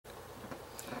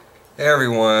Hey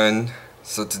everyone,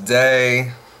 so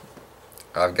today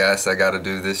I guess I gotta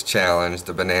do this challenge,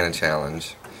 the banana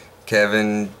challenge.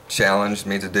 Kevin challenged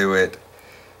me to do it,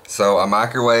 so I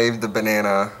microwaved the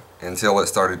banana until it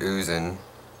started oozing.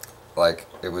 Like,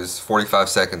 it was 45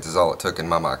 seconds is all it took in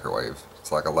my microwave.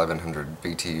 It's like 1100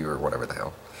 BTU or whatever the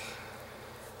hell.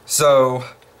 So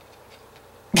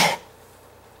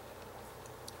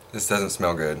this doesn't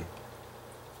smell good.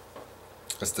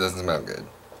 This doesn't smell good.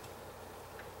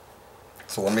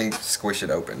 So let me squish it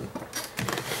open.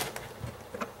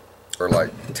 Or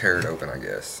like tear it open, I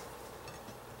guess.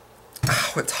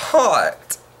 Oh, it's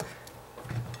hot!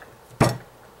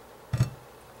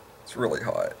 It's really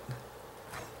hot.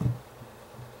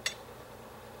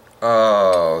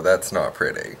 Oh, that's not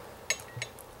pretty.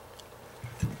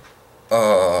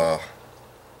 Oh.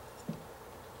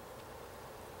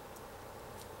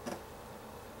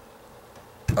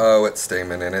 Oh, it's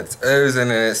steaming and it's oozing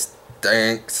and it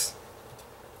stinks.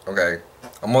 Okay,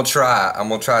 I'm gonna try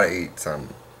to eat some.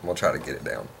 I'm gonna try to get it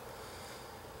down.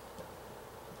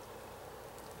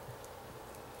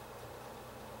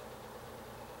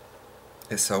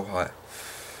 It's so hot.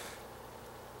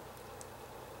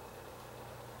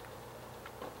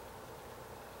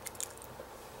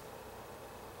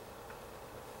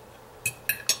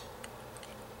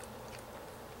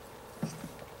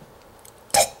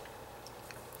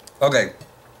 Okay,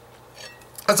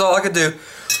 that's all I could do.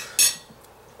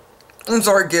 I'm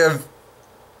sorry, Kev.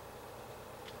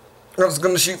 I was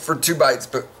gonna shoot for 2 bites,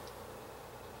 but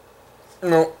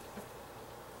no.